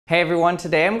Hey everyone,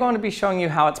 today I'm going to be showing you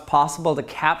how it's possible to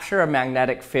capture a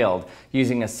magnetic field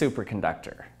using a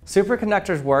superconductor.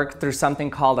 Superconductors work through something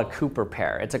called a Cooper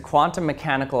pair. It's a quantum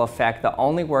mechanical effect that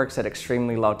only works at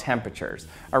extremely low temperatures,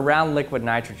 around liquid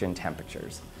nitrogen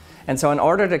temperatures. And so in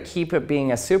order to keep it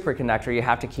being a superconductor, you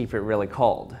have to keep it really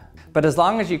cold. But as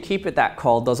long as you keep it that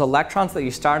cold, those electrons that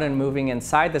you started moving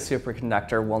inside the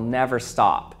superconductor will never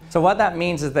stop. So what that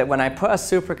means is that when I put a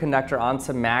superconductor on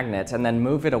some magnets and then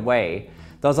move it away,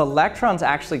 those electrons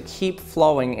actually keep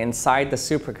flowing inside the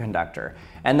superconductor,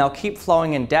 and they'll keep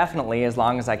flowing indefinitely as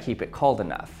long as I keep it cold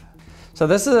enough. So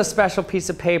this is a special piece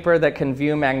of paper that can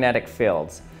view magnetic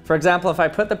fields. For example, if I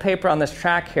put the paper on this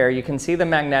track here, you can see the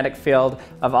magnetic field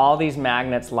of all these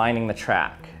magnets lining the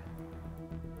track.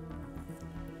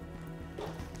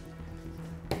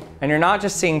 And you're not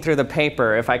just seeing through the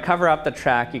paper. If I cover up the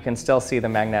track, you can still see the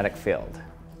magnetic field.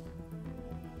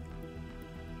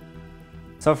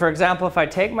 So for example, if I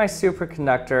take my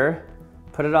superconductor,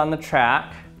 put it on the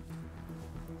track,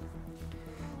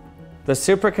 the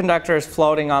superconductor is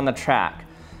floating on the track.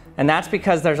 And that's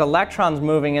because there's electrons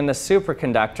moving in the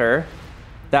superconductor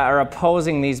that are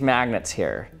opposing these magnets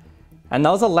here. And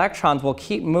those electrons will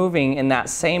keep moving in that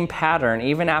same pattern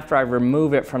even after I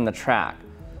remove it from the track.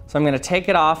 So I'm going to take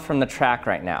it off from the track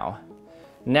right now.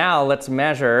 Now let's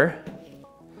measure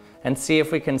and see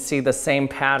if we can see the same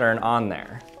pattern on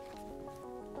there.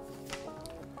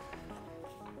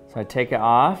 So I take it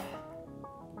off.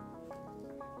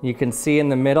 You can see in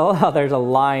the middle how there's a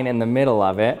line in the middle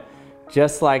of it,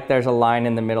 just like there's a line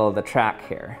in the middle of the track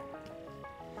here.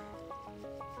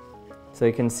 So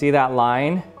you can see that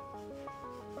line.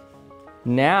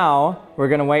 Now we're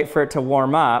going to wait for it to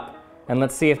warm up, and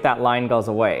let's see if that line goes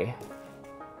away.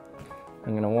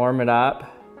 I'm going to warm it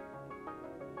up.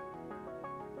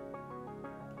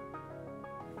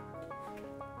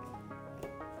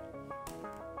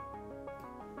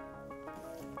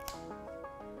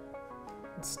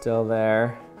 It's still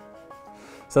there.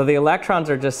 So the electrons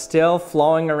are just still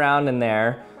flowing around in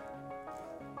there.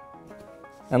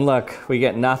 And look, we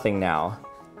get nothing now.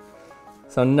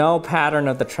 So no pattern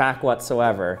of the track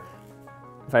whatsoever.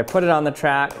 If I put it on the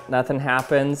track, nothing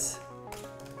happens.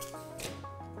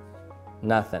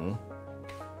 Nothing.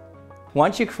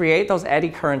 Once you create those eddy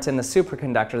currents in the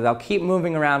superconductor, they'll keep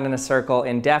moving around in a circle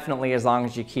indefinitely as long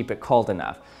as you keep it cold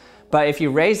enough. But if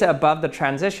you raise it above the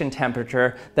transition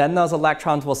temperature, then those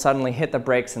electrons will suddenly hit the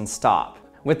brakes and stop.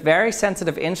 With very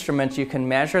sensitive instruments, you can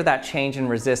measure that change in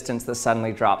resistance that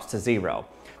suddenly drops to zero.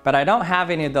 But I don't have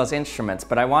any of those instruments,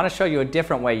 but I want to show you a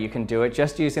different way you can do it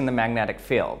just using the magnetic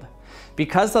field.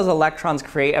 Because those electrons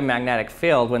create a magnetic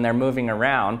field when they're moving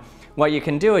around, what you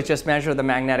can do is just measure the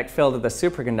magnetic field of the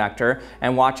superconductor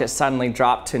and watch it suddenly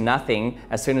drop to nothing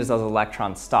as soon as those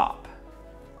electrons stop.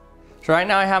 So right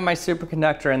now I have my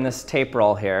superconductor in this tape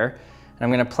roll here, and I'm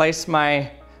going to place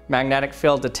my magnetic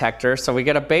field detector so we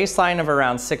get a baseline of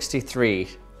around 63.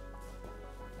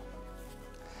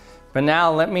 But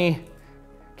now let me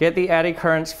get the eddy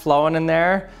currents flowing in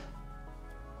there.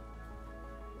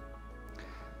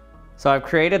 So I've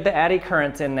created the eddy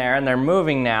currents in there and they're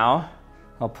moving now.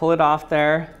 I'll pull it off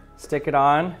there, stick it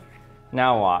on.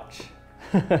 Now watch.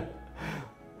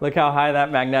 Look how high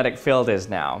that magnetic field is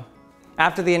now.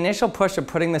 After the initial push of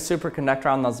putting the superconductor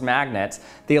on those magnets,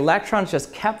 the electrons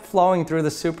just kept flowing through the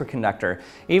superconductor.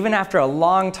 Even after a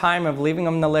long time of leaving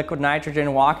them in the liquid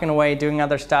nitrogen, walking away, doing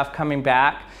other stuff, coming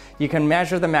back, you can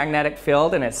measure the magnetic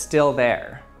field and it's still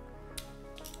there.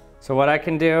 So what I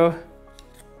can do,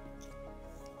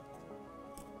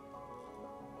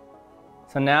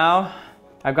 so now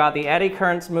I've got the eddy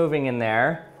currents moving in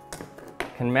there, I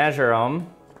can measure them,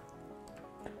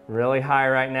 really high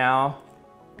right now.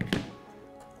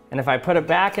 And if I put it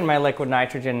back in my liquid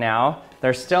nitrogen now,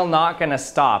 they're still not going to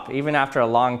stop, even after a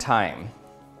long time.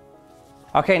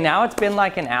 Okay, now it's been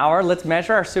like an hour. Let's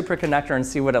measure our superconductor and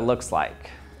see what it looks like.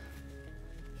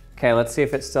 Okay, let's see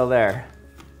if it's still there.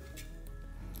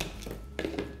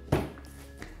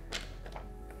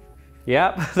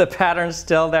 Yep, the pattern's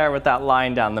still there with that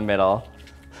line down the middle.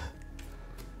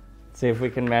 Let's see if we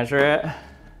can measure it.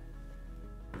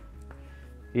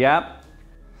 Yep.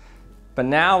 But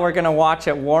now we're going to watch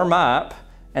it warm up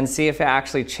and see if it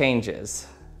actually changes.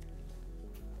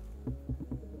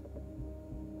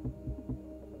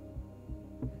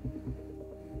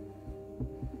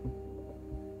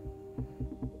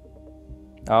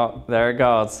 Oh, there it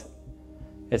goes.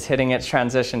 It's hitting its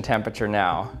transition temperature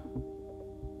now.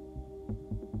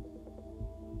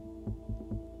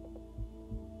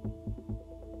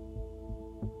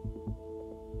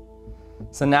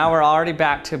 So now we're already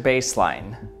back to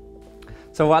baseline.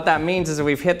 So what that means is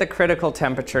we've hit the critical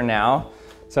temperature now.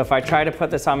 So if I try to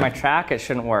put this on my track, it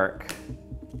shouldn't work.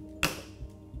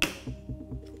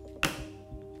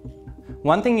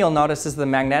 One thing you'll notice is the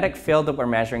magnetic field that we're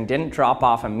measuring didn't drop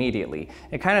off immediately.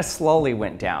 It kind of slowly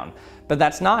went down. But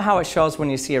that's not how it shows when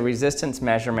you see a resistance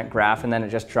measurement graph and then it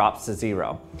just drops to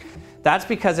 0. That's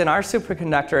because in our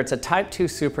superconductor, it's a type 2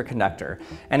 superconductor,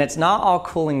 and it's not all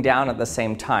cooling down at the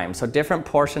same time. So different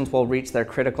portions will reach their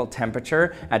critical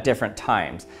temperature at different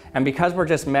times. And because we're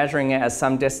just measuring it as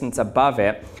some distance above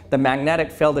it, the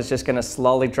magnetic field is just going to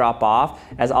slowly drop off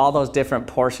as all those different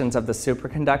portions of the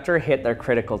superconductor hit their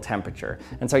critical temperature.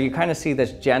 And so you kind of see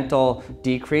this gentle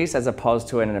decrease as opposed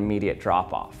to an immediate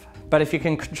drop off. But if you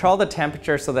can control the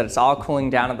temperature so that it's all cooling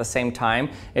down at the same time,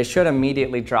 it should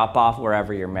immediately drop off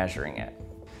wherever you're measuring it.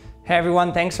 Hey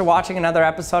everyone, thanks for watching another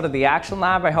episode of the Action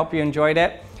Lab. I hope you enjoyed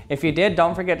it. If you did,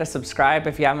 don't forget to subscribe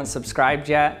if you haven't subscribed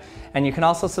yet. And you can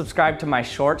also subscribe to my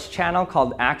Shorts channel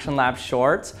called Action Lab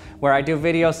Shorts, where I do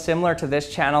videos similar to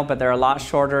this channel, but they're a lot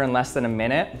shorter and less than a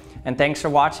minute. And thanks for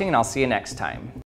watching, and I'll see you next time.